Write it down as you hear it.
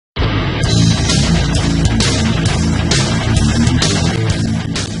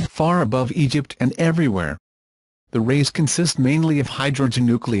far above Egypt and everywhere. The rays consist mainly of hydrogen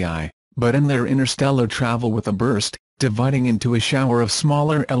nuclei, but in their interstellar travel with a burst, dividing into a shower of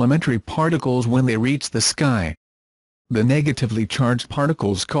smaller elementary particles when they reach the sky. The negatively charged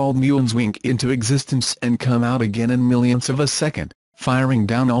particles called muons wink into existence and come out again in millionths of a second, firing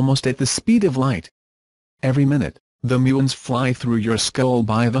down almost at the speed of light. Every minute, the muons fly through your skull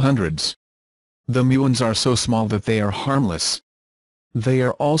by the hundreds. The muons are so small that they are harmless. They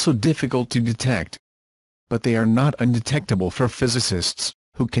are also difficult to detect. But they are not undetectable for physicists,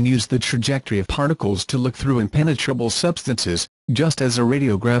 who can use the trajectory of particles to look through impenetrable substances, just as a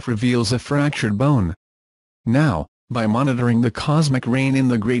radiograph reveals a fractured bone. Now, by monitoring the cosmic rain in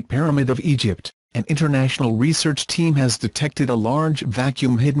the Great Pyramid of Egypt, an international research team has detected a large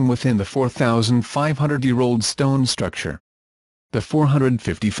vacuum hidden within the 4,500-year-old stone structure. The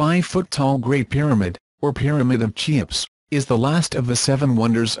 455-foot-tall Great Pyramid, or Pyramid of Cheops, is the last of the 7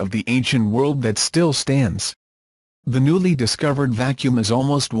 wonders of the ancient world that still stands. The newly discovered vacuum is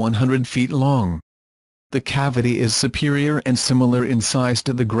almost 100 feet long. The cavity is superior and similar in size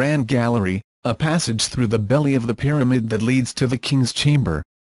to the Grand Gallery, a passage through the belly of the pyramid that leads to the king's chamber.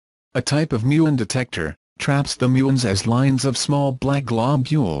 A type of muon detector traps the muons as lines of small black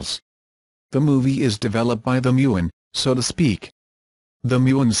globules. The movie is developed by the muon, so to speak. The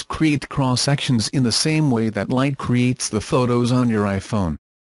muons create cross-sections in the same way that light creates the photos on your iPhone.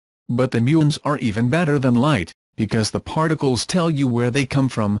 But the muons are even better than light, because the particles tell you where they come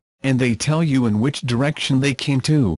from, and they tell you in which direction they came to.